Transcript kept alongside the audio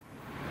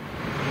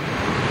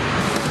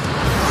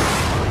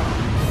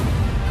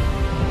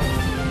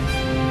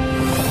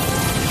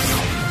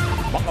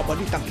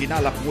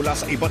isinalap mula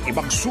sa iba't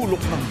ibang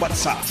sulok ng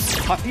bansa.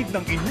 Hatid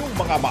ng inyong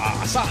mga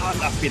maaasahan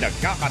at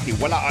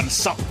pinagkakatiwalaan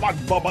sa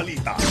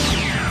pagbabalita.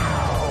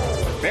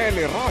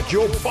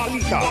 Teleradyo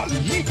Balita.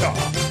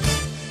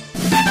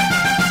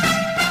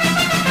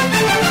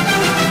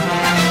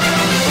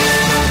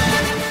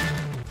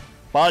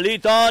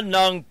 Palitan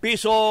ng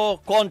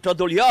piso kontra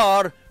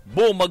dolyar,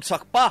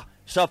 bumagsak pa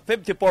sa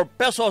 54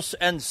 pesos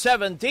and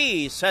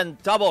 70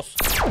 centavos.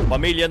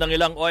 Pamilya ng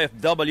ilang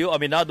OFW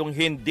aminadong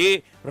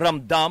hindi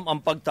ramdam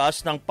ang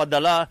pagtaas ng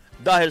padala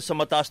dahil sa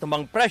mataas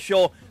namang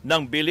presyo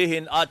ng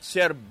bilihin at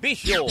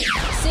serbisyo.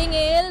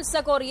 Singil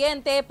sa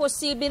kuryente,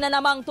 posible na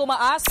namang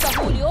tumaas sa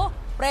Hulyo.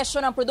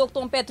 Presyo ng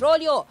produktong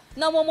petrolyo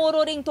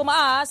namumuro ring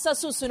tumaas sa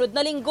susunod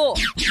na linggo.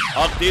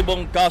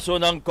 Aktibong kaso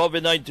ng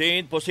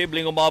COVID-19,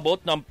 posibleng umabot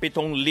ng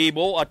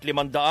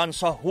 7,500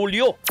 sa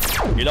Hulyo.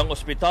 Ilang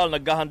ospital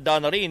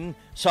naghahanda na rin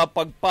sa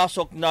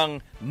pagpasok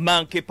ng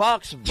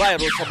monkeypox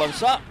virus sa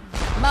bansa.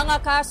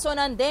 Mga kaso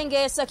ng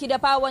dengue sa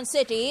Kidapawan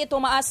City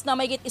tumaas na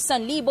mahigit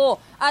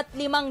 1,500%.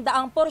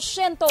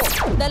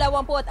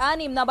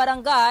 26 na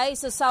barangay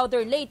sa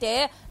Southern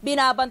Leyte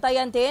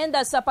binabantayan din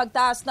dahil sa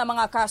pagtaas ng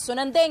mga kaso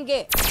ng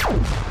dengue.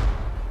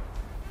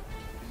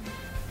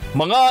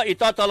 Mga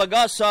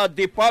itatalaga sa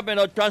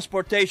Department of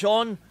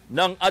Transportation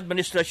ng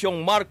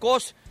Administrasyong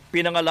Marcos,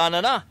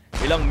 pinangalanan na.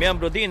 Ilang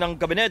miyembro din ng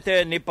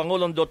kabinete ni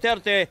Pangulong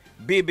Duterte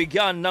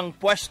bibigyan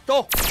ng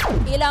pwesto.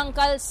 Ilang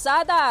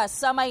kalsada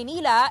sa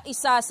Maynila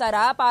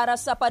isasara para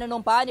sa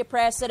panunumpa ni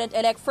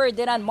President-elect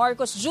Ferdinand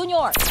Marcos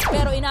Jr.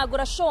 Pero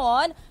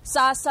inaugurasyon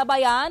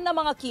sasabayan ng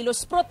mga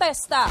kilos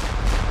protesta.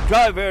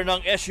 Driver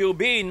ng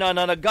SUV na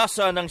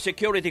nanagasan ng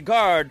security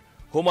guard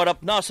humarap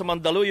na sa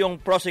Mandaluyong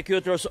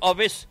Prosecutor's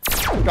Office.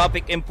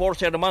 Traffic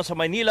enforcer naman sa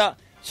Maynila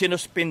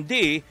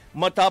sinuspindi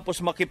matapos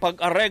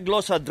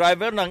makipag-areglo sa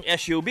driver ng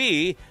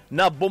SUV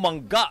na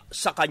bumangga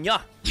sa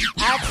kanya.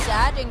 At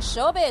sa ating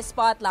showbiz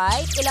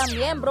spotlight, ilang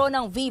miyembro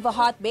ng Viva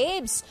Hot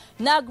Babes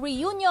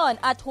nag-reunion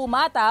at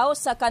humataw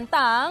sa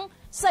kantang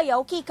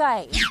Sayaw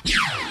Kikay.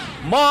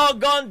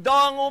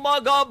 Magandang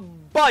umaga,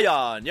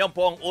 bayan! Yan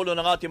po ang ulo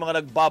ng ating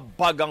mga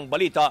nagbabagang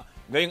balita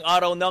ngayong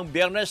araw ng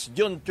Biyernes,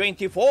 June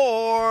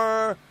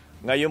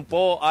 24. Ngayon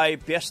po ay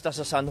piyesta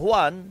sa San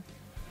Juan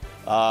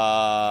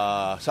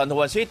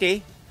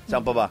City,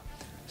 saan pa ba?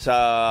 Sa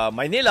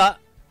Maynila,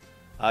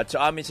 at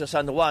sa amin sa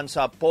San Juan,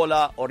 sa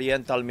Pola,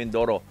 Oriental,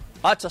 Mindoro,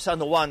 at sa San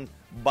Juan,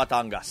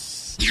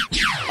 Batangas.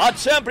 At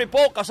siyempre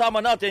po, kasama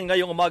natin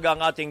ngayong umaga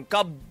ang ating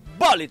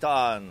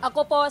kabalitaan.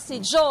 Ako po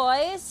si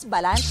Joyce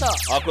Balancho.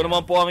 Ako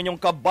naman po ang inyong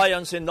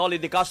kabayan, si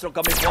Nolly De Castro.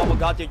 Kami po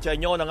maghatid sa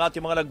inyo ng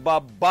ating mga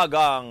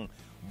nagbabagang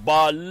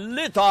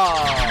balita.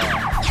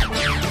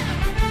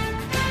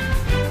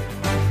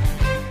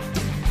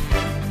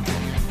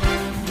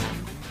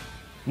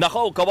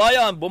 Nako,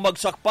 kabayan,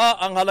 bumagsak pa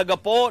ang halaga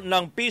po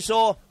ng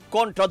piso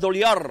kontra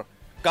dolyar.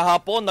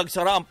 Kahapon,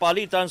 nagsara ang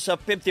palitan sa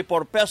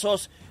 54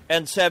 pesos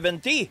and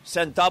 70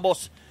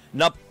 centavos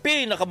na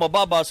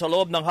pinakamababa sa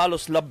loob ng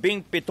halos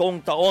 17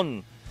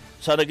 taon.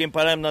 Sa naging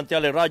panayam ng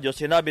Teleradyo,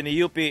 sinabi ni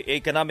UP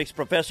Economics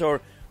Professor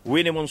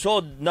Winnie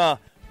Monsod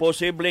na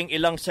posibleng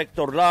ilang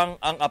sektor lang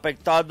ang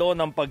apektado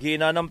ng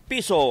paghina ng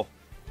piso.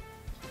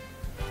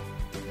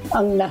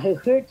 Ang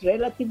nahe-hurt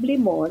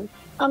relatively more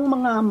ang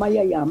mga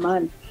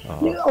mayayaman.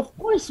 Of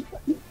course,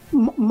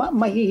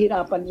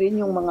 mahihirapan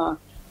rin yung mga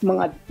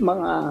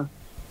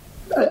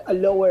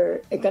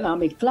lower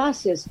economic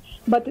classes.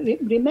 But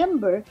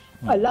remember,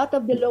 a lot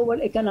of the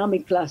lower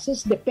economic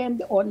classes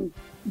depend on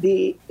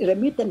the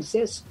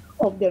remittances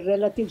of their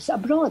relatives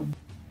abroad.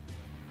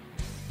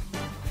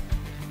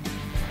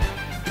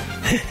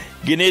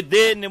 Ginit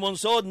din ni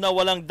Monsod na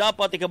walang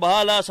dapat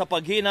ikabahala sa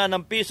paghina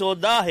ng piso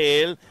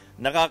dahil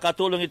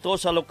nakakatulong ito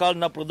sa lokal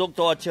na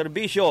produkto at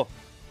serbisyo.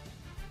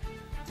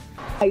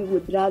 I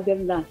would rather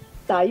na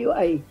tayo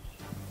ay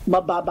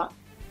mababa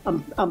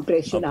ang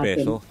presyo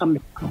natin. Ang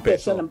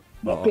presyo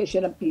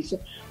ng piso.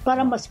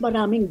 Para mas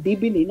maraming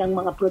bibili ng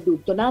mga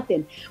produkto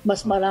natin.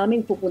 Mas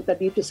maraming pupunta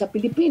dito sa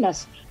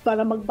Pilipinas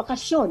para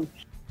magbakasyon.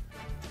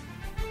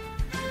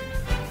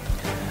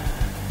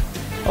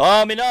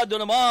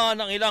 Aminado naman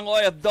ang ilang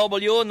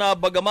OFW na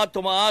bagamat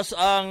tumaas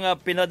ang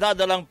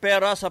pinadadalang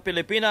pera sa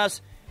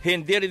Pilipinas,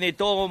 hindi rin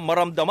ito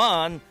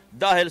maramdaman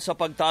dahil sa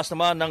pagtaas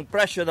naman ng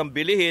presyo ng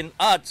bilihin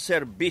at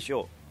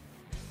serbisyo.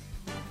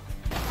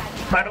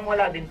 Parang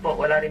wala rin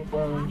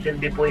pong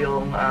silbi po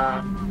yung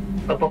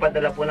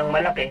pagpapadala po ng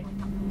malaki.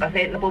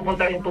 Kasi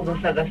napupunta rin po dun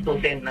sa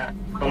gastusin na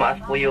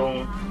tumaas po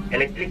yung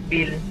electric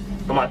bill,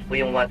 tumaas po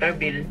yung water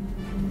bill,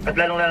 at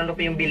lalong-lalo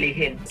po yung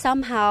bilihin.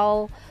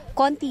 Somehow,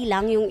 konti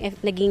lang yung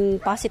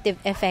naging positive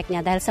effect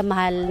niya dahil sa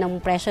mahal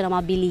ng presyo ng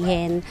mga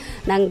bilihin,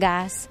 ng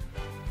gas.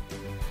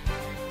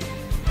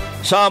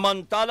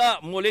 Samantala,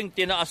 muling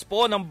tinaas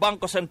po ng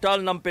Bangko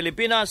Sentral ng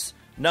Pilipinas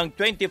ng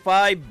 25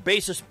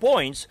 basis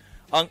points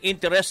ang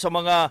interes sa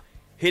mga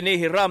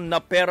hinihiram na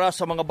pera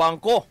sa mga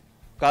bangko.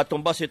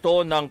 Katumbas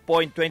ito ng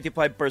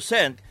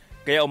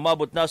 0.25%, kaya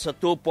umabot na sa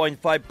 2.5%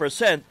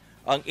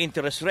 ang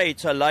interest rate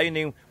sa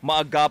layuning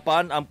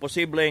maagapan ang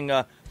posibleng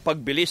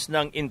pagbilis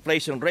ng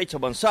inflation rate sa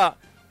bansa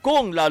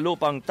kung lalo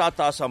pang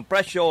tataas ang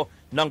presyo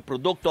ng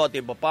produkto at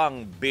iba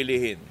pang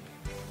bilihin.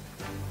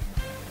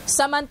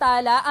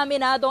 Samantala,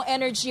 aminadong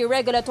Energy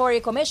Regulatory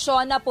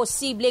Commission na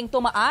posibleng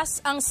tumaas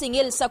ang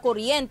singil sa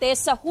kuryente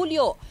sa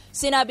Hulyo.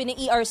 Sinabi ni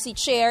ERC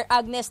Chair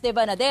Agnes de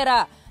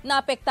Vanadera na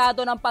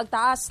apektado ng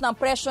pagtaas ng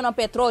presyo ng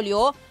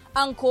petrolyo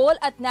ang coal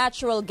at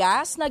natural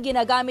gas na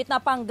ginagamit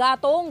na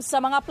panggatong sa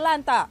mga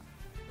planta.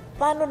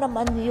 Paano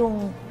naman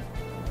yung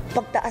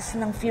pagtaas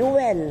ng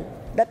fuel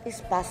that is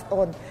passed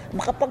on?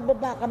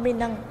 Makapagbaba kami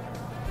ng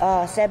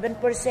 7%,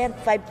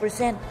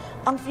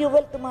 5%. Ang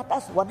fuel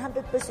tumataas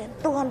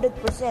 100%,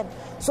 200%.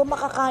 So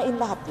makakain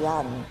lahat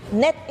yan.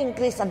 Net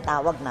increase ang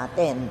tawag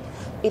natin.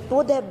 It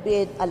would have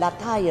been a lot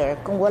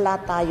higher kung wala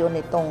tayo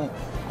nitong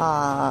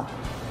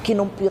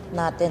kinumpute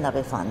natin na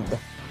refund.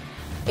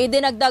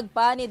 Idinagdag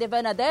pa ni De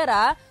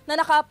Vanadera na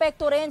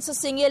nakaapekto rin sa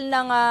singil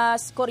ng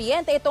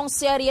kuryente itong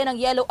serye ng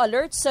Yellow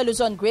Alert sa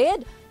Luzon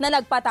Grid na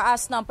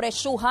nagpataas ng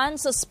presyuhan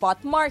sa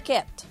spot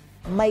market.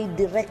 May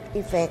direct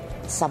effect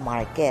sa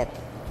market.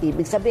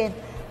 Ibig sabihin,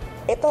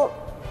 ito,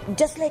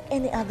 just like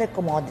any other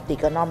commodity,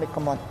 economic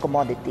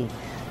commodity,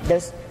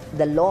 there's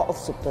the law of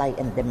supply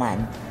and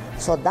demand.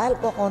 So dahil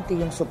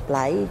kukunti yung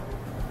supply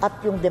at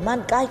yung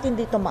demand, kahit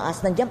hindi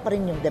tumaas, nandiyan pa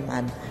rin yung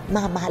demand,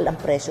 mahal ang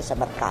presyo sa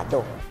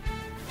merkado.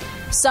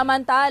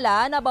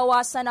 Samantala,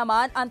 nabawasan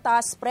naman ang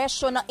taas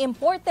presyo ng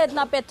imported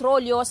na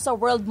petrolyo sa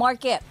world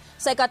market.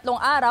 Sa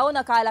ikatlong araw na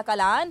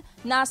kalakalan,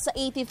 nasa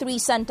 83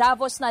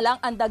 centavos na lang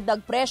ang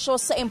dagdag presyo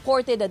sa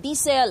imported na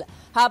diesel,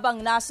 habang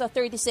nasa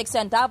 36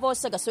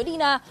 centavos sa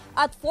gasolina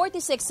at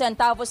 46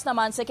 centavos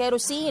naman sa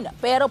kerosene.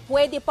 Pero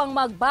pwede pang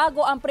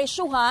magbago ang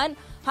presyuhan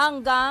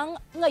hanggang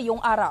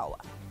ngayong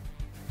araw.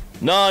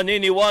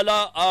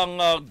 Naniniwala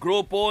ang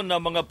grupo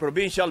ng mga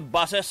provincial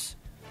buses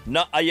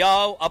na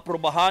ayaw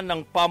aprobahan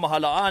ng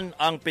pamahalaan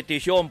ang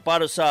petisyon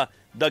para sa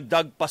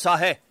dagdag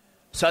pasahe.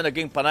 Sa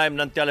naging panayam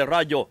ng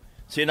teleradyo,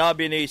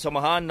 sinabi ni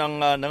Samahan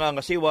ng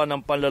Nangangasiwa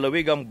ng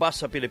Panlalawigang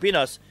Bus sa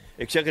Pilipinas,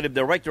 Executive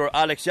Director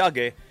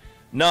Alas-Siyete,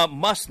 na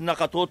mas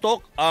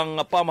nakatutok ang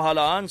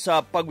pamahalaan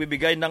sa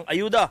pagbibigay ng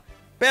ayuda,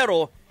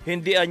 pero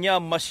hindi niya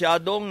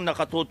masyadong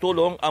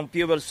nakatutulong ang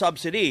fuel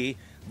subsidy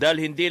dahil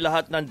hindi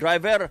lahat ng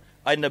driver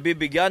ay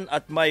nabibigyan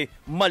at may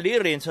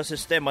mali rin sa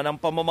sistema ng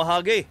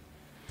pamamahagi.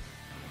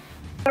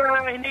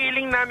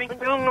 Hinihiling namin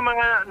yung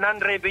mga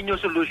non-revenue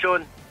solution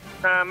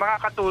na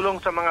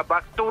makakatulong sa mga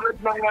bus tulad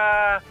ng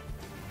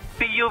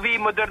PUV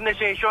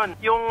modernization,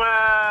 yung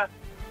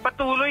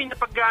patuloy na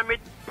paggamit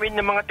ng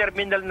mga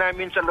terminal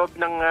namin sa loob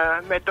ng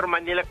Metro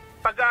Manila.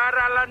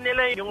 Pag-aaralan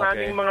nila yung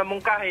aming mga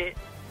mungkahi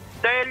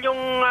dahil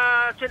yung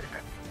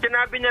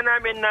sinabi na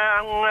namin na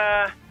ang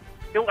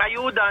yung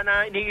ayuda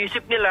na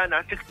iniisip nila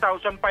na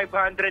 6,500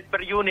 per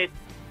unit,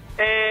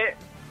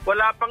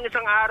 wala pang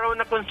isang araw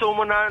na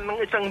konsumo na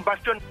ng isang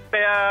bus yun.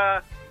 Kaya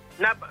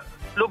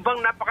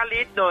lubhang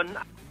napakaliit doon.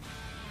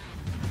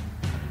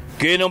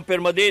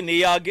 Kinumpirma din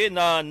ni Yagi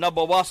na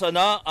nabawasan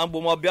na ang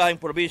bumabiyaheng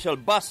provincial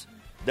bus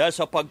dahil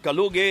sa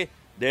pagkalugi,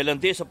 dahil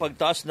hindi sa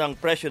pagtaas ng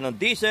presyo ng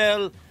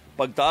diesel,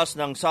 pagtaas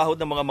ng sahod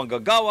ng mga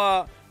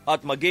manggagawa at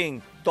maging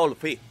toll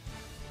fee.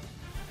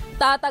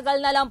 Tatagal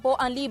na lang po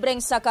ang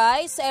libreng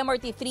sakay sa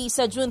MRT3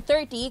 sa June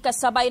 30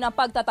 kasabay ng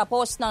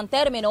pagtatapos ng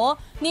termino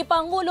ni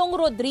Pangulong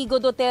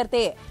Rodrigo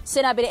Duterte.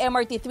 Sinabi ni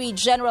MRT3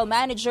 General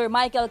Manager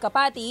Michael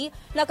Capati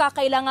na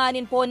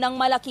kakailanganin po ng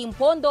malaking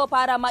pondo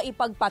para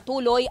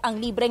maipagpatuloy ang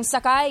libreng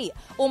sakay.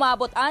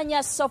 Umabot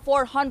anyas sa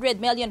 400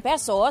 million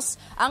pesos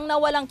ang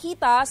nawalang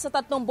kita sa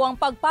 3 buwang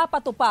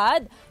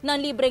pagpapatupad ng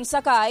libreng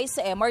sakay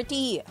sa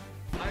MRT.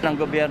 Ng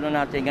gobyerno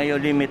natin ngayon,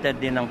 limited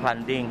din ang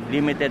funding,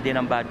 limited din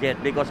ang budget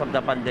because of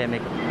the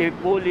pandemic.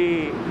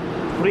 Fully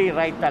free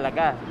ride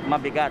talaga,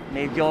 mabigat.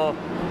 Medyo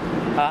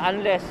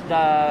unless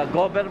the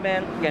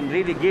government can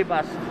really give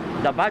us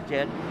the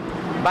budget,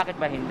 bakit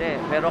ba hindi?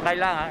 Pero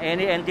kailangan,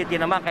 any entity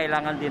naman,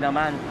 kailangan din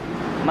naman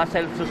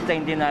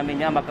ma-self-sustain din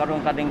namin yan,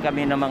 magkaroon ka din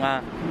kami ng mga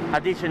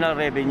additional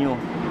revenue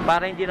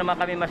para hindi naman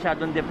kami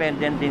masyadong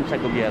dependent din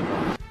sa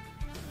gobyerno.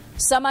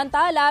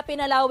 Samantala,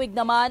 pinalawig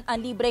naman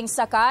ang libreng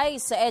sakay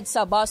sa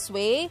EDSA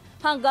busway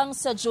hanggang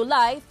sa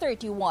July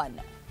 31.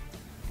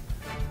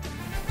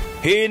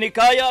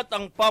 Hinikayat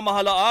ang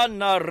pamahalaan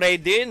na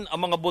raidin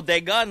ang mga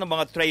bodega ng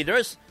mga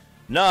traders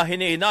na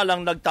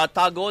hinihinalang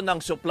nagtatago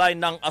ng supply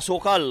ng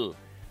asukal.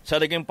 Sa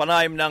naging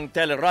panayam ng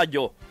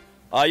teleradyo,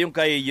 ayon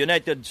kay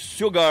United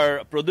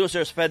Sugar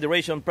Producers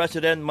Federation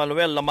President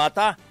Manuel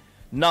Lamata,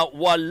 na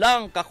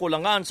walang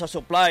kakulangan sa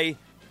supply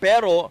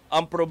pero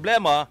ang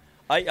problema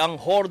ay ang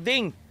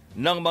hoarding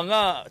ng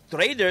mga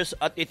traders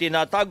at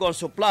itinatago ang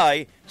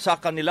supply sa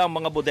kanilang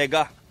mga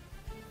bodega.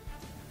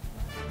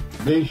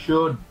 They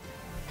should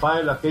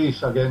file a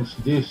case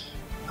against these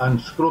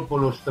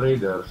unscrupulous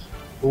traders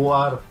who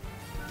are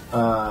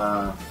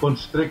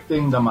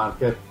constricting the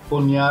market.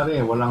 Kunyari,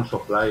 walang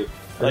supply.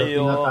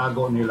 Pero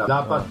tinatago nila.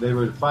 Dapat they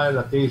will file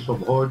a case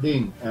of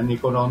hoarding and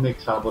economic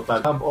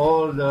sabotage. Have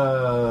all the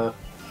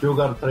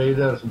sugar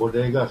traders,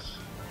 bodegas,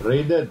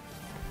 raided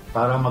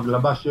para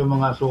maglabas yung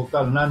mga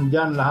sukal.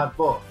 Nandyan lahat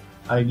po.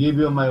 I give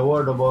you my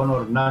word of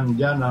honor,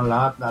 nandyan ang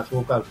lahat na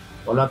asukal.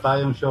 Wala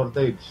tayong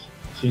shortage.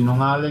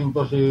 Sinungaling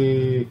to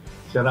si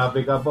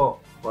Rafi ka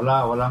po.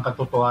 Walang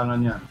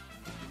katotohanan yan.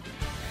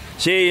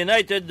 Si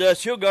United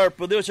Sugar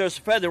Producers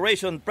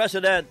Federation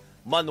President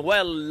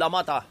Manuel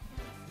Lamata.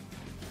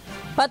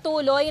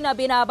 Patuloy na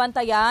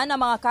binabantayan ang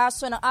mga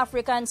kaso ng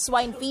African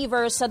swine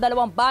fever sa 2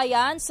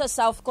 bayan sa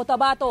South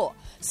Cotabato.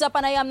 Sa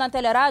panayam ng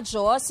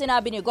teleradyo,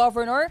 sinabi ni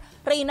Governor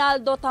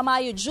Reynaldo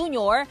Tamayo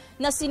Jr.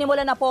 na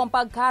sinimulan na po ang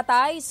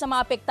pagkatay sa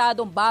mga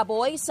apektadong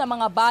baboy sa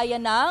mga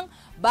bayan ng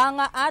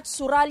Banga at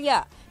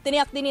Suralya.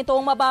 Tiniyak din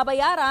itong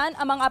mababayaran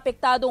ang mga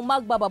apektadong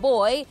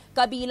magbababoy,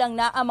 kabilang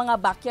na ang mga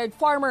backyard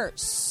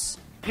farmers.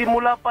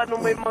 Simula pa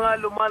nung may mga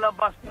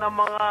lumalabas na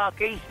mga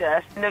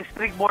cases,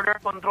 nag-strict border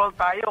control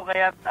tayo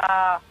kaya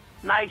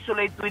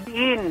na-isolate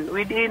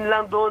within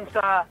lang doon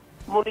sa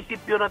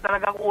munisipyo na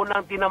talagang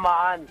unang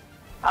tinamaan.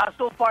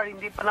 So far,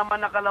 hindi pa naman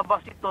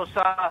nakalabas ito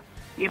sa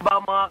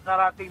ibang mga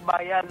karatig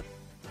bayan.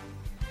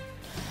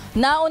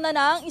 Nauna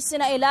nang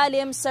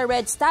isinailalim sa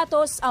red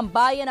status ang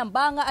bayan ng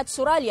Banga at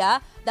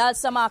Suralya dahil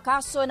sa mga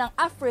kaso ng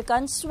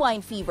African swine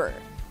fever.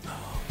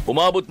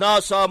 Umabot na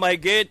sa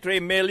mahigit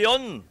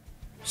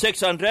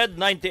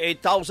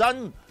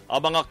 3,698,000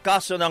 ang mga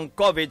kaso ng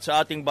COVID sa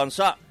ating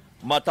bansa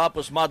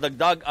matapos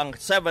madagdag ang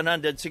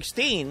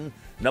 716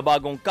 na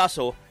bagong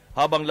kaso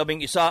habang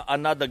 11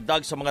 ang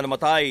nadagdag sa mga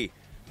namatay.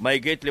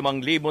 Mahigit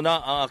 5,000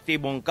 na ang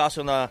aktibong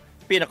kaso na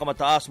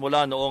pinakamataas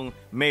mula noong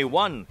May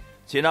 1.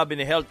 Sinabi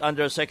ni Health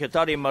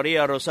Undersecretary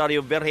Maria Rosario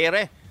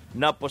Vergere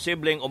na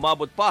posibleng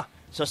umabot pa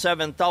sa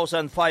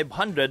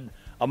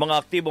 7,500 ang mga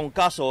aktibong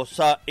kaso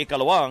sa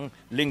ikalawang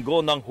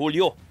linggo ng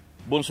Hulyo.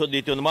 Bunsod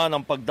dito naman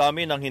ang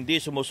pagdami ng hindi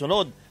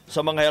sumusunod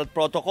sa mga health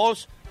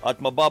protocols at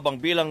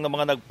mababang bilang ng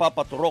mga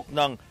nagpapaturok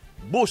ng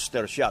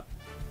booster shot.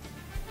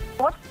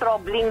 What's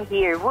troubling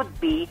here would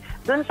be,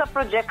 dun sa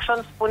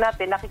projections po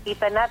natin,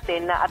 nakikita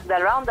natin na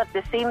around at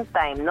the same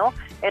time, no,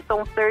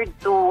 itong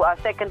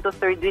second to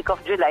third week of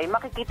July,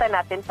 makikita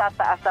natin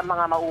tataas ang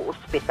mga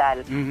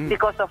mauuspital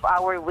because of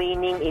our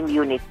waning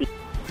immunity.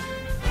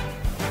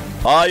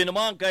 Ayon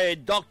naman kay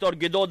Dr.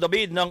 Guido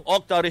David ng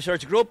Octa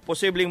Research Group,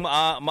 posibleng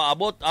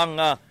maabot ang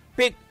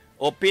peak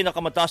o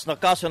pinakamataas na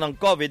kaso ng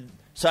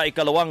COVID sa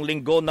ikalawang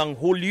linggo ng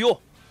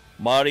Hulyo.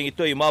 Maaaring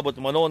ito ay umabot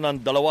mano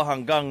ng 2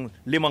 hanggang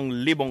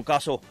 5,000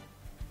 kaso.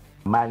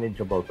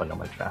 Manageable pa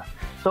naman siya.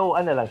 So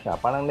lang siya,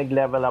 parang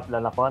nag-level up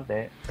lang na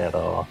konti,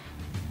 pero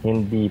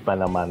hindi pa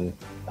naman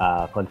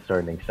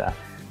concerning siya.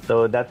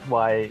 So that's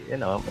why,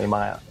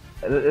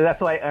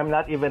 that's why I'm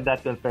not even that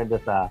concerned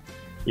sa,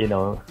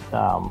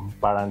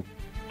 parang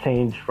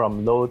change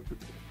from low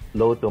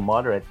to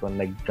moderate kung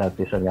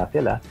nag-transition nga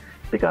sila,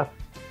 because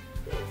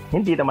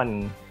hindi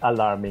naman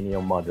alarming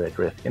yung moderate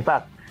risk. In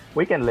fact,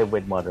 we can live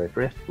with moderate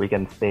risk. We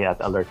can stay at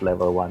alert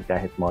level 1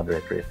 kahit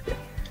moderate risk.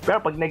 Pero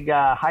pag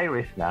nag-high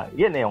risk na,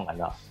 yun na yung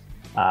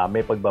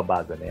may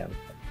pagbabago na yan.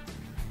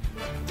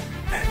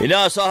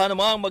 Inaasahan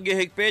namang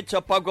maghihigpit sa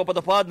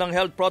pagpapatupad ng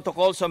health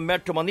protocol sa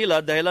Metro Manila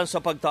dahilan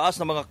sa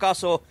pagtaas ng mga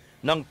kaso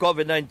ng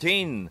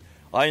COVID-19.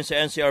 Ayon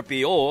sa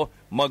NCRPO,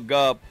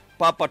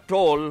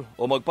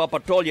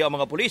 magpapatrolya ang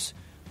mga pulis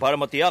para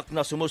matiyak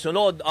na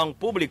sumusunod ang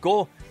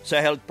publiko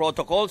sa health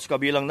protocols,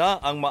 kabilang na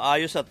ang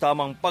maayos at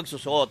tamang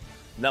pagsusuot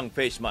ng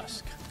face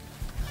mask.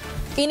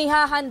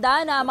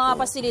 Inihahanda na ang mga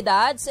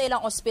pasilidad sa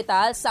ilang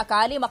ospital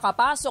sakali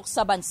makapasok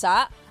sa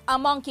bansa ang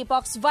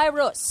monkeypox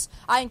virus.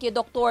 Ayon kay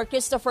Dr.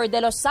 Christopher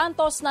De Los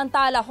Santos ng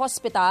Tala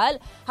Hospital,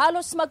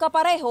 halos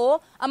magkapareho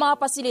ang mga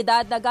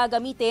pasilidad na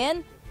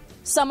gagamitin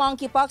sa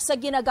monkeypox sa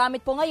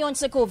ginagamit po ngayon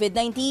sa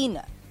COVID-19.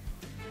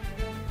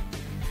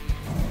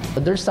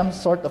 There's some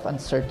sort of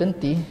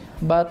uncertainty,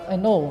 but I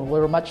know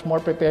we're much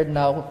more prepared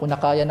now. Kung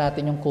nakaya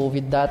natin yung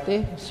COVID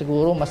dati,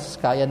 siguro mas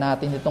kaya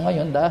natin ito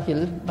ngayon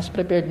dahil mas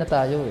prepared na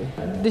tayo.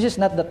 This is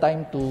not the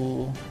time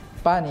to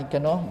panic,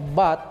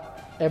 but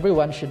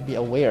everyone should be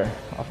aware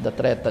of the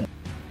threat.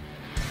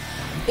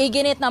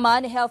 Iginit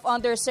naman ni Health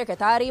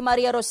Undersecretary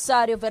Maria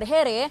Rosario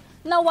Vergere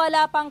na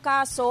wala pang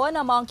kaso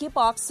ng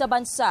monkeypox sa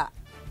bansa.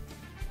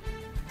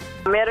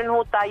 Meron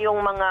ho tayong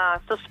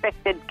mga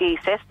suspected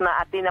cases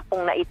na atin na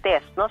pong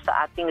na-test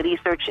sa ating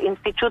Research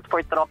Institute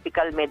for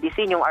Tropical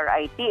Medicine, yung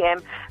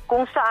RITM,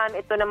 kung saan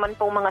ito naman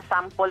pong mga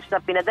samples na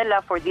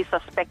pinadala for these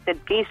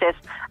suspected cases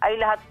ay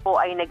lahat po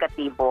ay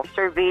negatibo.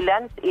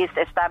 Surveillance is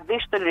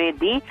established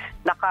already.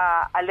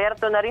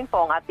 Naka-alerto na rin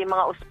po ang ating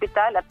mga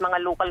ospital at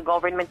mga local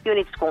government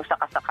units kung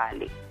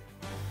sakasakali.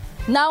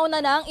 Nauna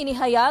nang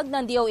inihayag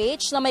ng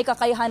DOH na may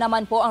kakayahan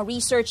naman po ang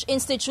Research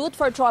Institute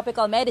for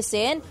Tropical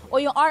Medicine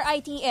o yung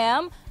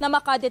RITM na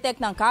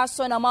makadetect ng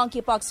kaso ng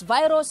monkeypox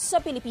virus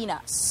sa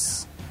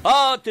Pilipinas.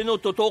 At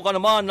tinututukan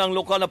naman ng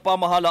lokal na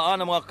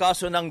pamahalaan ang mga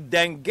kaso ng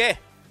dengue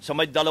sa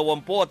may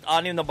 26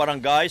 na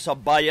barangay sa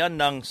bayan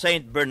ng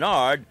St.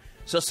 Bernard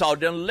sa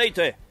Southern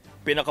Leyte.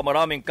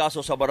 Pinakamaraming kaso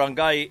sa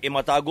barangay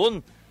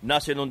Imatagon na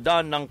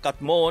sinundan ng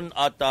Katmon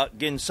at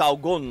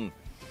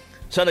Ginsaugon.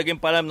 Sa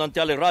naging palam ng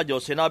teleradyo,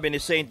 sinabi ni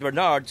St.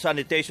 Bernard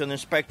Sanitation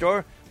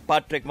Inspector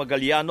Patrick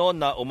Magaliano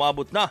na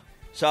umabot na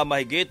sa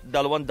mahigit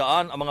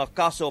 200 ang mga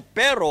kaso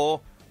pero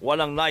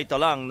walang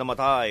naitalang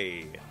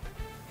namatay.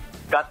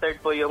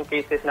 Scattered po yung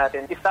cases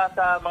natin. Isa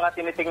sa mga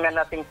tinitingnan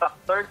nating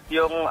factors,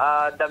 yung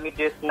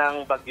damages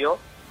ng bagyo.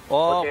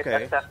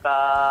 Okay. At saka,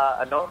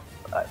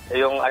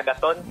 yung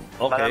agaton.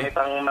 Okay. Marami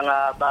pang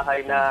mga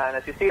bahay na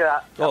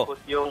nasisira. Tapos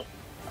yung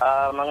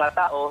mga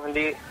tao,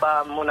 hindi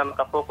pa muna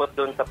makafocus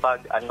doon sa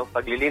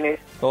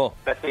paglilinis.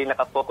 Kasi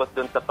nakafocus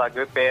doon sa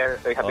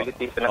pag-repair,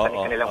 rehabilitation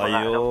ng kanilang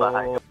mga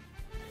bahay.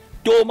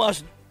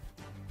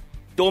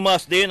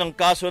 Tumas din ang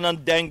kaso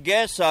ng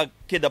dengue sa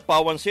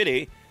Kidapawan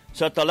City.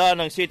 Sa tala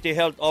ng City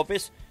Health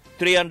Office,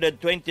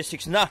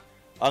 326 na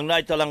ang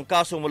naitalang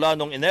kaso mula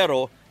noong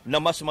Enero na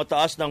mas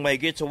mataas ng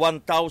mahigit sa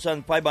 1,500%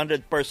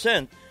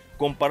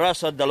 kumpara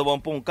sa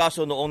 20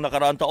 kaso noong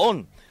nakaraang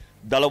taon.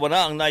 2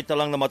 na ang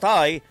naitalang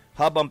namatay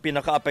habang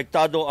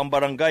pinakaapektado ang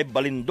barangay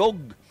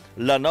Balindog,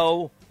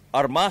 Lanao,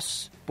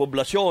 Armas,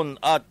 Poblasyon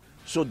at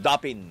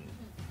Sudapin.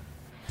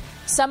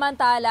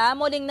 Samantala,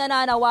 muling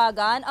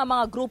nananawagan ang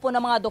mga grupo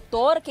ng mga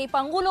doktor kay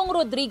Pangulong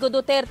Rodrigo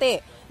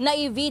Duterte na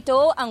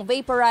i-veto ang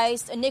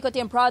Vaporized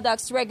Nicotine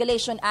Products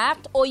Regulation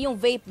Act o yung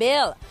Vape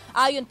Bill.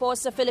 Ayon po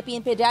sa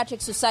Philippine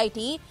Pediatric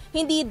Society,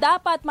 hindi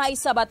dapat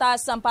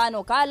maisabatas ang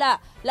panukala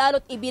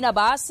lalo't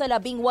ibinabas sa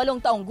 18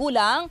 taong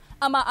gulang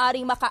ang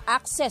maaring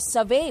maka-access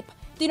sa vape.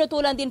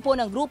 Tinutulan din po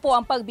ng grupo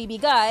ang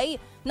pagbibigay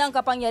ng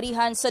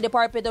kapangyarihan sa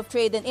Department of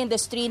Trade and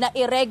Industry na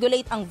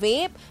i-regulate ang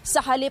vape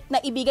sa halip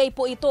na ibigay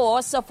po ito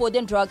sa Food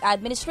and Drug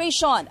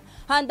Administration.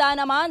 Handa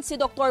naman si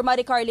Dr.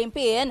 Maricar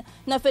Limpin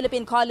ng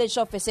Philippine College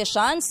of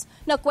Physicians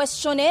na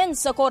questionin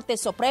sa Korte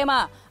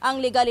Suprema ang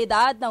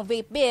legalidad ng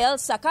vape bill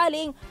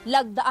sakaling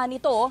lagdaan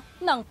ito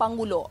ng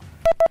Pangulo.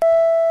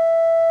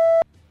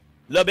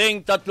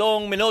 13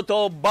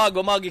 minuto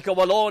bago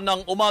mag-ikawalo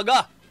ng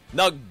umaga.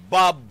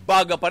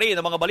 Nagbabaga pa rin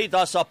ang mga balita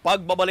sa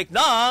pagbabalik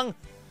ng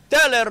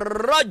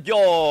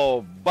Teleradyo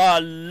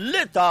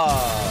Balita.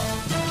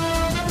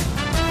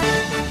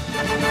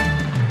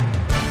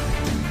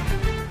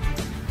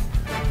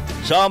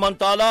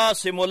 Samantala,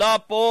 simula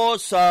po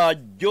sa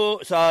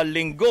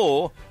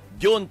linggo,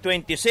 June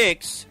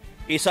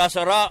 26,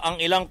 isasara ang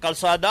ilang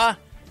kalsada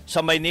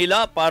sa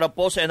Maynila para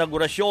po sa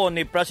inaugurasyon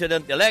ni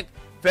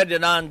President-elect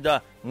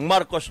Ferdinand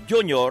Marcos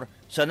Jr.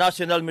 sa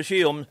National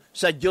Museum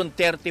sa June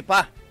 30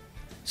 pa.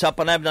 Sa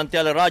panayam ng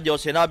Teleradyo,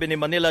 sinabi ni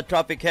Manila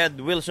Traffic Head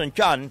Wilson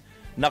Chan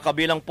na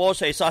kabilang po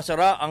sa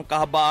isasara ang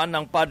kahabaan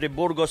ng Padre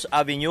Burgos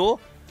Avenue,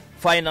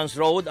 Finance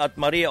Road at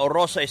Maria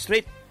Orosa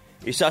Street.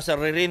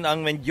 Isasara rin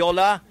ang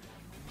Mendiola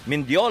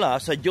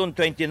sa June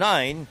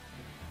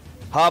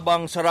 29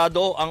 habang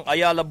sarado ang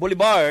Ayala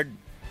Boulevard,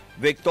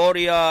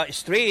 Victoria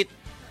Street,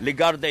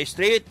 Ligarda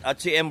Street at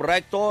CM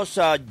Recto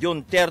sa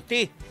June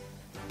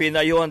 30.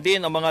 Pinayuhan din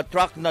ang mga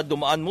truck na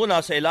dumaan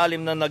muna sa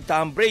ilalim ng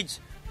Nagtahang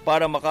Bridge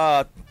para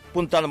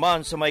makapunta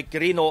naman sa may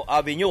Quirino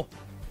Avenue.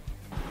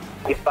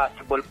 If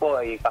possible po,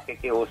 ay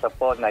pakikiusap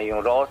po na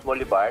yung Rose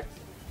Boulevard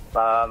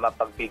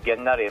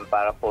mapagbigyan na rin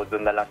para po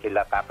doon na lang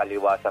sila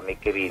kakaliwa sa may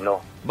Quirino.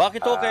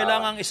 Bakit po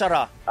kailangang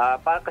isara?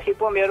 Kasi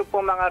po meron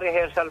po mga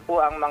rehearsal po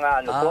ang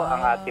mga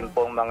ang ating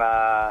pong mga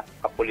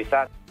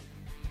kapulisan.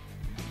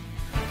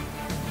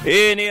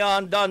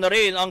 Inianda na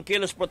rin ang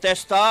kilos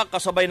protesta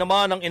kasabay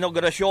naman ang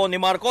inaugurasyon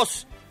ni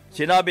Marcos.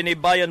 Sinabi ni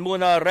Bayan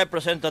Muna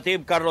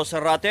Representative Carlos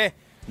Zarate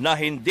na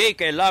hindi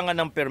kailangan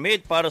ng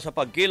permit para sa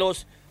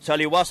pagkilos sa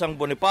Liwasang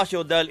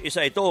Bonifacio dahil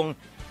isa itong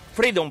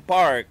Freedom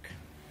Park.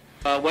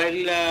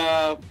 While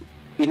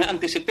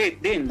ina-anticipate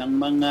din ng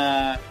mga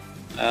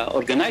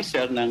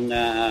organizer ng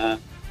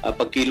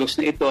pagkilos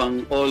na ito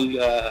ang all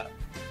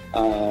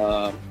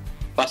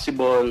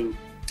possible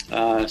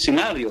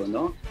scenario,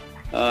 no?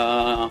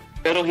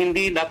 Pero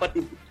hindi dapat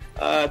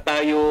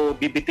tayo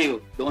bibitiw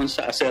doon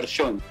sa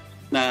assertion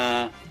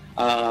na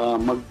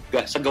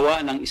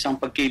magsagawa ng isang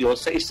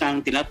pagkilos sa isang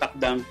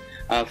tinatakdang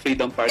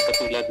Freedom Park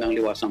katulad ng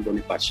Liwasang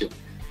Bonifacio.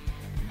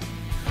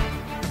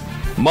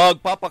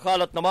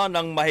 Magpapakalat naman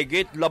ng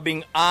mahigit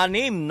 16,000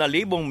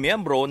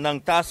 miyembro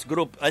ng Task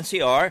Group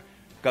NCR,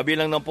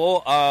 kabilang na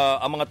po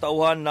ang mga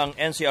tauhan ng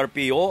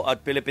NCRPO at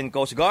Philippine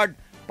Coast Guard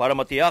para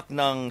matiyak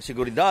ng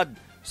seguridad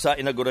sa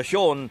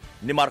inaugurasyon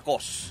ni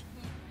Marcos.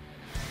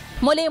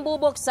 Muling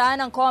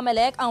bubuksan ng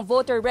COMELEC ang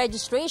voter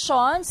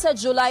registration sa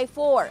July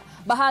 4.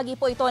 Bahagi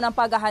po ito ng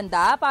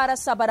paghahanda para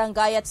sa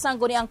barangay at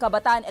sangguniang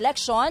kabataan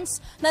elections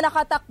na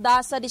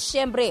nakatakda sa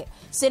Disyembre.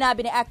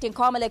 Sinabi ni Acting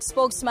COMELEC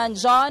spokesman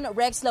John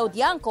Rex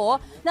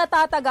Laudianco na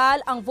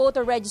tatagal ang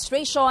voter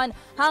registration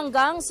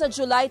hanggang sa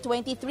July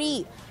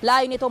 23.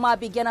 Layo nito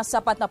mabigyan ng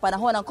sapat na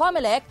panahon ng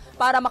COMELEC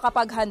para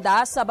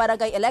makapaghanda sa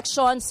barangay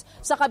elections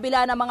sa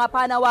kabila ng mga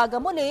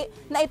panawagan muli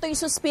na ito'y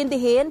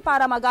suspindihin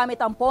para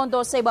magamit ang pondo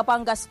sa iba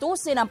pang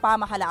gastusin ng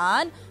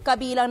pamahalaan,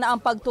 kabilang na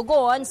ang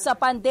pagtugon sa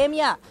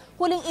pandemya.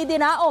 Huling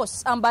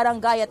idinaos ang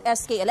barangay at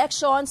SK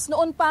elections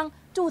noon pang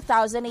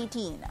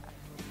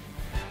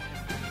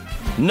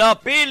 2018.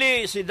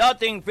 Napili si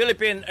dating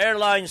Philippine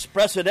Airlines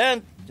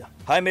President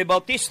Jaime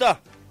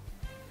Bautista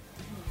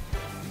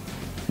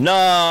na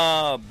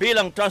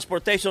bilang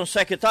Transportation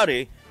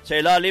Secretary sa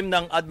ilalim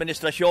ng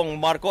Administrasyong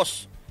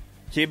Marcos.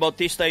 Si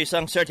Bautista ay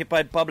isang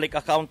certified public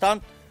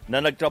accountant na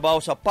nagtrabaho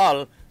sa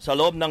PAL sa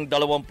loob ng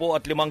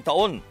 25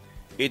 taon.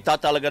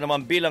 Itatalaga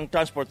naman bilang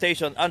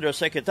Transportation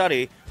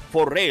Undersecretary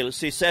for Rail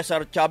si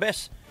Cesar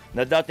Chavez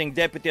na dating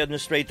Deputy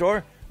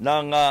Administrator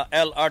ng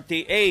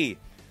LRTA.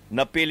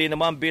 Napili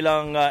naman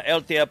bilang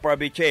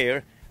LTFRB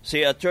Chair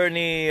si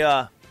Attorney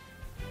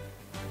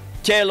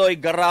Cheloy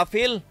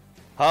Garafil,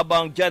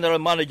 habang General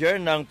Manager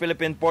ng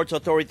Philippine Ports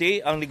Authority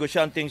ang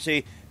negosyanteng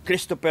si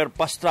Christopher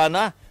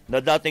Pastrana na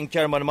dating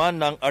chairman naman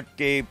ng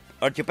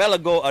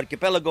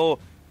Archipelago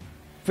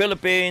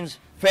Philippines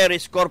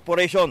Ferries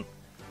Corporation.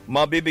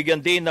 Mabibigyan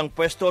din ng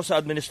pwesto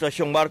sa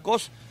Administrasyong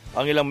Marcos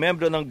ang ilang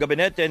membro ng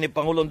gabinete ni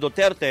Pangulong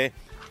Duterte,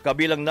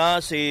 kabilang na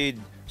si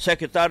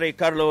Secretary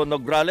Carlo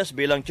Nograles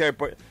bilang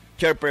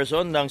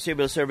chairperson ng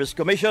Civil Service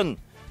Commission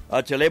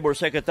at si Labor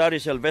Secretary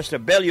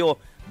Silvestre Bello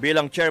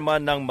bilang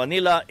chairman ng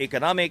Manila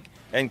Economic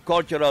and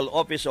Cultural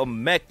Office o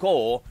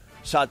MECO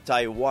sa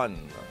Taiwan.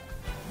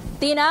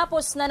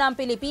 Tinapos na ng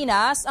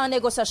Pilipinas ang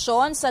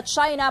negosasyon sa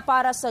China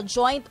para sa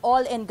joint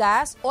oil and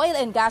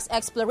gas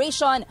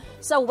exploration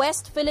sa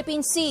West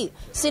Philippine Sea.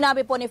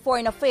 Sinabi po ni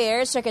Foreign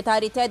Affairs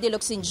Secretary Teddy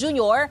Locsin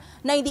Jr.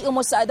 na hindi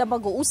umusaad ang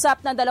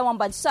pag-uusap ng dalawang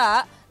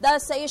bansa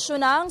dahil sa isyu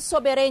ng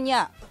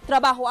soberenya.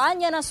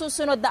 Trabahoan niya ng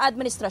susunod na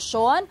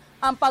administrasyon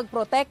ang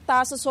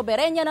pagprotekta sa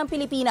soberenya ng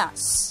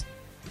Pilipinas.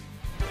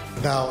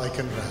 Now I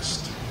can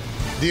rest.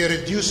 The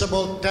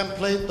irreducible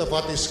template of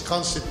what is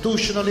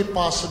constitutionally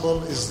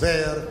possible is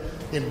there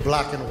in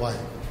black and white.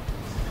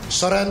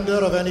 Surrender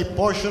of any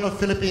portion of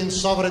Philippine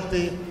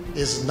sovereignty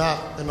is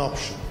not an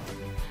option.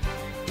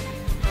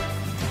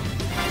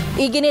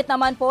 Iginit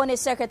naman po ni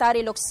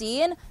Secretary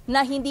Locsin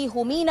na hindi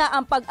humina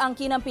ang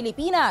pag-angkin ng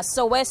Pilipinas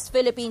sa West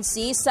Philippine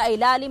Sea sa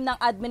ilalim ng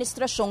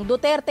Administrasyong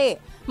Duterte.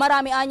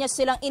 Marami anya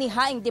silang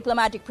inihaing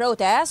diplomatic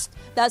protest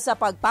dahil sa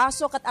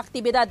pagpasok at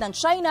aktibidad ng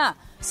China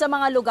sa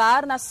mga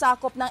lugar na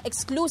sakop ng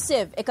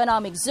exclusive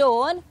economic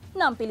zone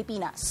ng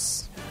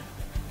Pilipinas.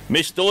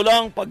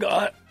 Mistulang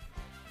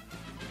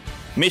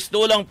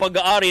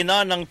pag-aari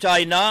na ng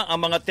China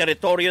ang mga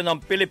teritoryo ng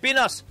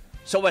Pilipinas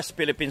sa West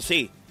Philippine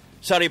Sea.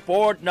 Sa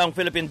report ng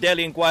Philippine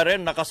Daily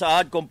Inquirer,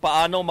 nakasaad kung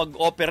paano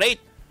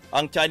mag-operate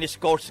ang Chinese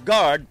Coast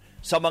Guard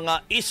sa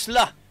mga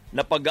isla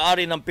na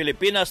pag-aari ng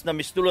Pilipinas na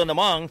mistulang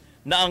namang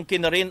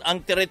naangkin na rin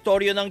ang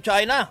teritoryo ng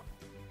China.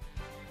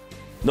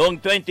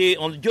 Noong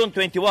June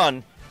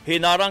 21,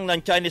 hinarang ng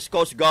Chinese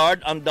Coast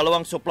Guard ang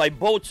dalawang supply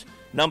boats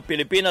ng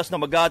Pilipinas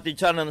na maghahatid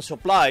siya ng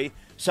supply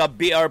sa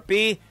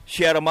BRP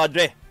Sierra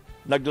Madre.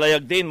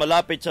 Naglayag din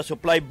malapit sa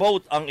supply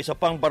boat ang isa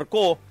pang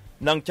barko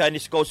ng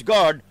Chinese Coast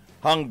Guard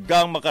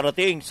hanggang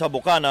makarating sa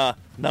bukana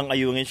ng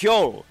Ayungin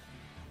Shoal.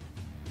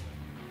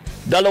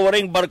 Dalawa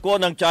ring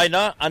barko ng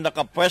China ang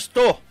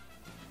nakapwesto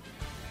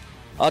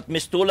at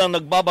mistulang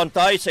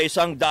nagbabantay sa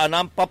isang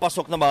daanang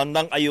papasok naman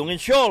ng Ayungin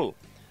Shoal.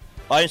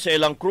 Ayon sa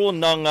ilang crew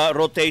ng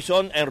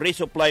rotation and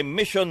resupply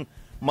mission,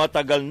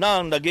 matagal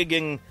nang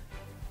nagiging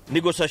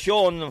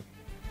negosasyon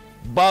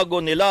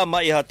bago nila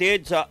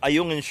maihatid sa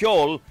Ayungin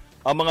Shoal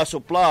ang mga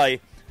supply,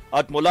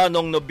 at mula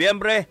noong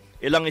Nobyembre,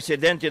 ilang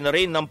insidente na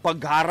rin ng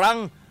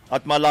pagharang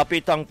at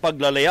malapitang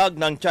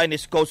paglalayag ng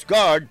Chinese Coast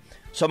Guard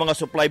sa mga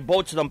supply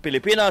boats ng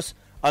Pilipinas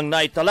ang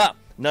naitala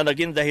na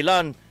naging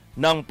dahilan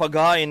ng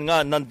paghahain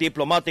nga ng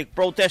diplomatic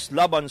protest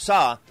laban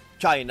sa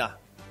China.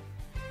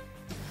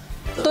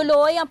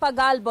 Tuloy ang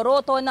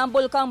pag-aalboroto ng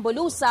Bulkang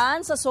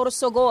Bulusan sa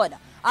Sorsogon.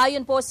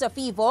 Ayon po sa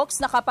PHIVOX,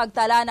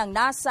 nakapagtala ng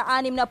nasa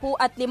 65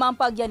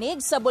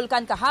 pagyanig sa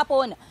bulkan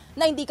kahapon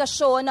na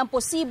indikasyon ng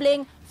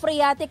posibleng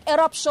phreatic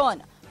eruption.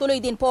 Tuloy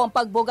din po ang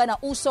pagbuga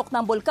ng usok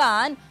ng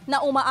bulkan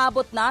na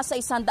umaabot na sa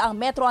 100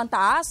 metro ang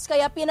taas,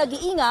 kaya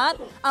pinag-iingat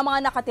ang mga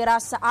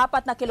nakatira sa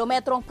 4 na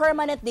kilometrong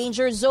permanent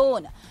danger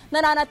zone.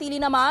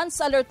 Nananatili naman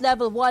sa alert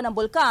level 1 ang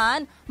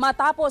bulkan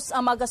matapos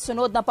ang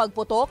magasunod na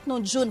pagputok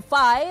noong June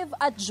 5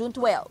 at June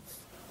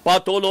 12.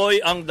 Patuloy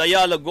ang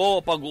dialogo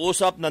o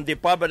pag-uusap ng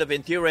Department of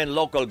Interior and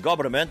Local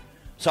Government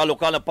sa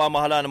lokal na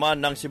pamahalaan naman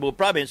ng Cebu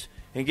Province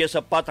hinggil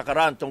sa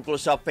patakaran tungkol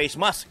sa face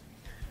mask.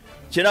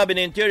 Sinabi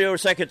ni Interior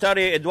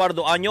Secretary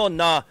Eduardo Añon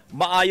na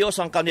maayos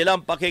ang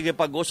kanilang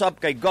pakikipag-usap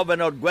kay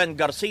Governor Gwen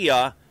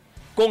Garcia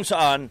kung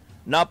saan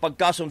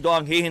napagkasundo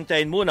ang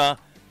hihintayin muna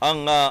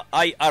ang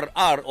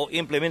IRR o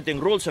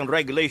Implementing Rules and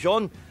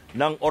Regulation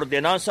ng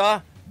ordinansa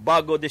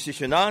bago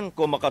desisyonan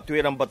kung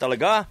makatwiran ba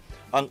talaga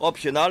ang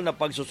optional na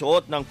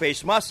pagsusuot ng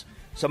face mask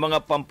sa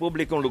mga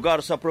pampublikong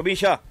lugar sa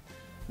probinsya.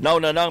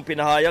 Nauna nang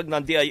pinahayag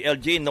ng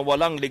DILG na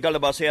walang legal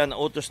na basehan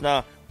ang utos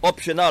na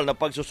optional na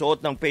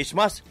pagsusuot ng face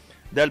mask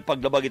dahil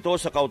paglabag ito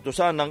sa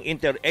kautusan ng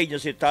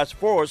Interagency Task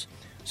Force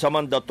sa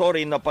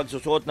mandatory na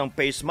pagsusuot ng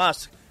face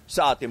mask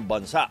sa ating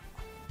bansa.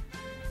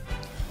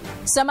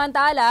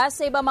 Samantala,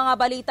 sa ibang mga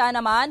balita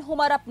naman,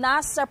 humarap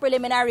na sa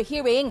preliminary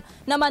hearing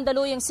ng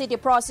Mandaluyong City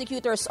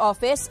Prosecutor's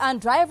Office ang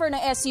driver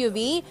ng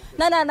SUV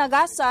na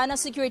nanagasa ng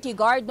security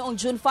guard noong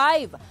June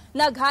 5.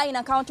 Naghain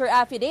ng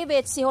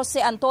counter-affidavit si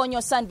Jose Antonio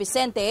San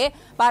Vicente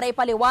para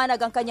ipaliwanag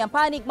ang kanyang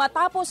panig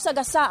matapos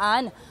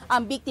sagasaan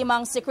ang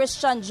biktimang si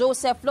Christian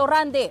Joseph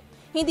Florande.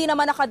 Hindi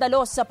naman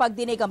nakadalos sa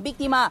pagdinig ang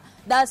biktima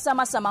dahil sa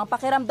masamang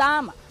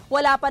pakiramdam.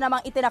 Wala pa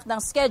namang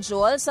itinakdang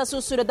schedule sa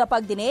susunod na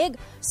pagdinig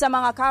sa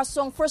mga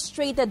kasong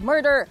frustrated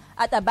murder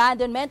at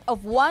abandonment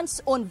of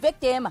one's own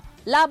victim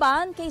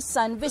laban kay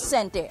San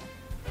Vicente.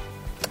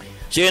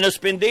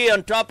 Sinuspindi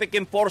ang traffic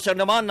enforcer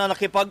naman na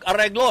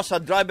nakipag-areglo sa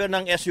driver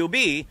ng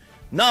SUV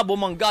na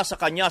bumangga sa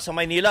kanya sa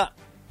Maynila.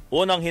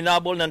 Unang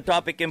hinabol ng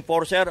traffic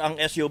enforcer ang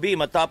SUV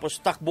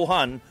matapos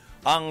takbuhan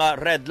ang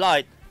red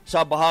light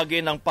sa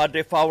bahagi ng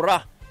Padre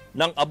Faura.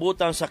 Nang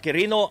abutan sa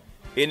Quirino,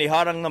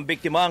 iniharang ng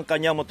biktima ang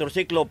kanyang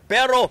motorsiklo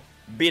pero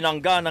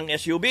binangga ng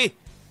SUV.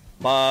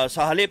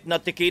 Sa halip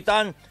na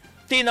tikitan,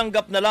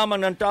 tinanggap na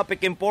lamang ng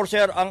traffic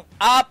enforcer ang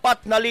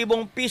 4,000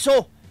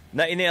 piso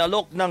na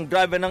inialok ng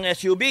driver ng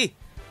SUV.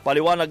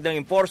 Paliwanag ng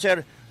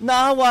enforcer,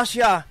 naawa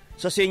siya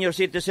sa senior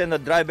citizen na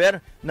driver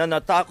na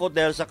natakot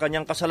dahil sa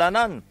kanyang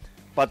kasalanan.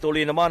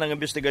 Patuloy naman ang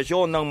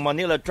investigasyon ng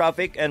Manila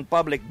Traffic and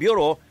Public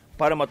Bureau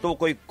para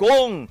matukoy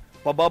kung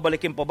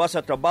pababalikin pa ba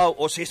sa trabaho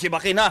o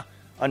sisibakin na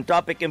ang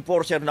traffic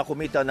enforcer na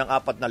kumita ng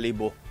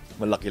 4,000.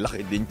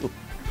 Malaki-laki din yun.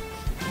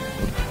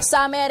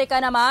 Sa Amerika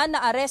naman,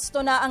 naaresto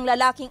na ang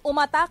lalaking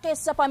umatake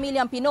sa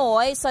pamilyang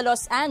Pinoy sa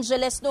Los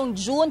Angeles noong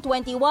June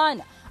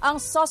 21. Ang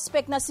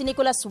suspect na si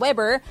Nicholas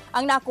Weber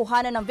ang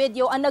nakuhanan ng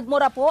video ang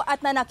nagmura po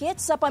at nanakit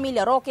sa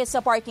pamilya Roque sa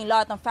parking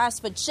lot ng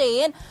fast food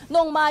chain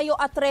noong Mayo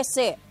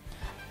 13.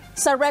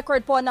 Sa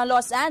record po ng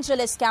Los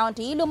Angeles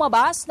County,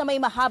 lumabas na may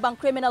mahabang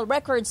criminal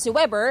record si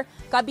Weber,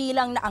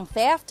 kabilang na ang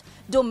theft,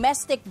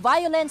 domestic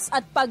violence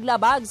at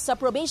paglabag sa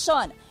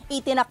probation.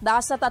 Itinakda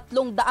sa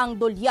 $300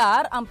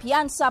 ang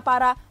piyansa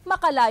para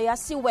makalaya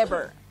si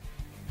Weber.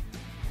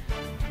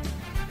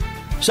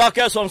 Sa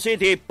Quezon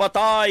City,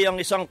 patay ang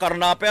isang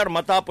karnaper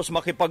matapos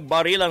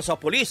makipagbarilan sa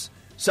pulis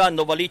sa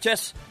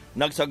Novaliches.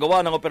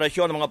 Nagsagawa ng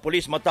operasyon ng mga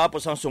pulis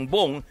matapos ang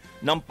sumbong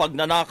ng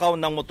pagnanakaw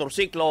ng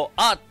motorsiklo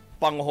at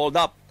pang-hold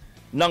up.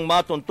 Nang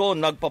matunto,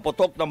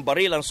 nagpaputok ng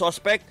baril ang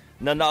suspect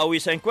na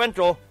naawi sa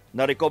enkwentro.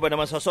 Na-recover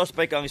naman sa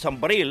suspect ang isang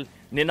baril,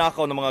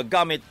 ninakaw ng mga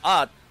gamit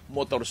at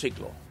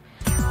motorsiklo.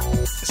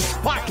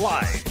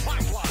 Spotlight.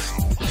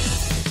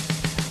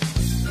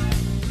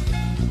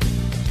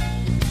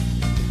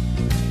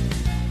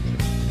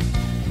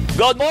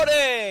 Good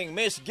morning,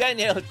 Miss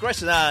Geniel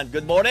Krishnan.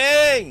 Good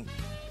morning!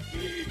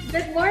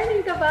 Good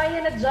morning,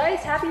 kabayan at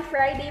Joyce. Happy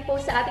Friday po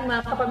sa ating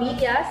mga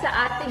kapamilya sa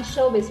ating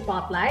Showbiz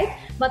Spotlight.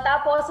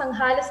 Matapos ang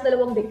halos 2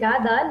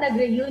 dekada,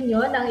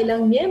 nag-reunion ang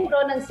ilang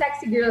miyembro ng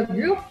sexy girl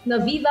group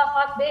na Viva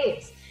Hot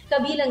Babes.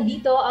 Kabilang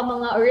dito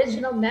ang mga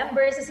original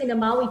members sa sina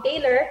Maui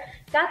Taylor,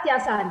 Katya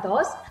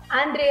Santos,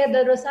 Andrea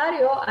Del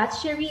Rosario at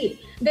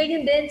Cherie.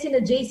 Ganyan din sina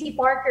JC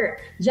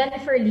Parker,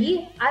 Jennifer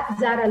Lee at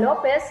Zara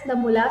Lopez na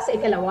mula sa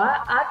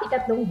ikalawa at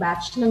ikatlong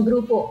batch ng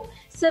grupo.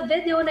 Sa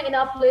video na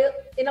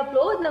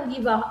in-upload ng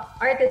Viva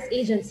Artists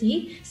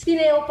Agency,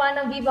 sineo pa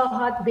ng Viva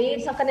Hot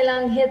Babes ang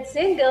kanilang hit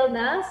single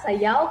na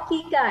Sayaw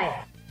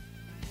Kikay.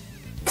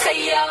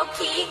 Sayaw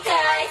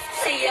Kikay,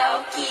 Sayaw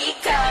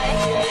Kikay.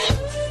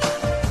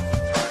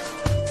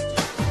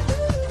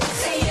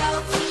 Sayaw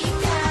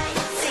Kikay,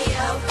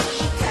 Sayaw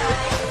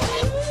Kikay.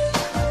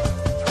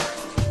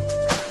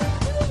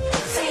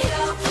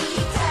 Sayaw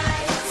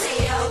Kikay,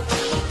 Sayaw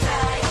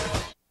Kikay.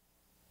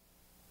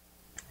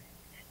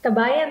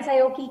 Kabayan,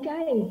 Sayaw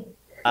Kikay.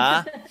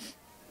 Ah?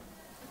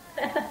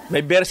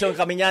 May version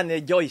kami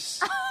niyan, Joyce.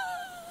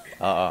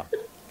 Oo.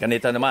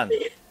 Ganito naman.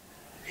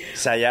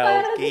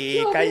 Sayaw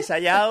Kikay,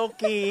 Sayaw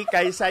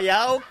Kikay,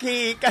 Sayaw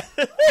Kikay.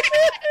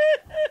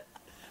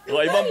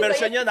 O, ibang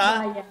version yun,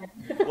 ha?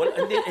 Well,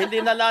 hindi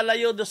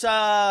nalalayo doon sa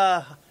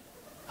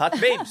Hot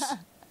Babes.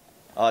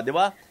 O, di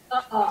ba?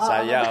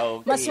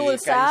 Sayaw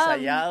Kikay,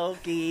 Sayaw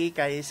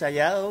Kikay,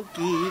 Sayaw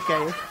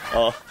Kikay.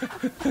 Oh.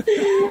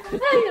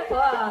 Ay, po.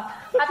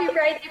 Happy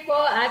Friday po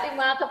ating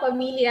mga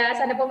kapamilya.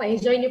 Sana po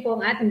ma-enjoy niyo po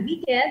ang ating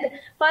weekend.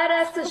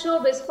 Para sa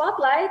Showbiz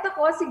Spotlight,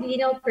 ako si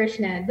Geniel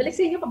Krishnan. Balik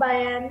sa inyo,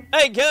 kabayan.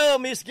 Thank you,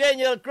 Miss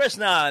Geniel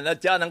Krishnan. At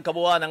yan ang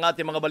kabuuan ng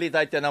ating mga balita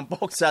at yan ang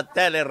pok sa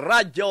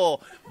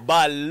Radyo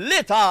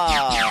Balita.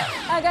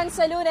 Hanggang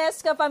sa Lunes,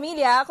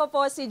 kapamilya, ako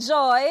po si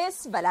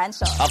Joyce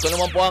Balancio. Ako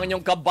naman po ang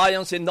inyong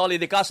kabayang si Nolly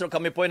De Castro.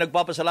 Kami po ay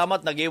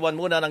nagpapasalamat. Nag-iwan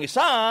muna ng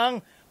isang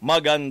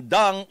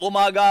magandang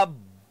umaga,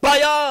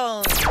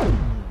 bayan!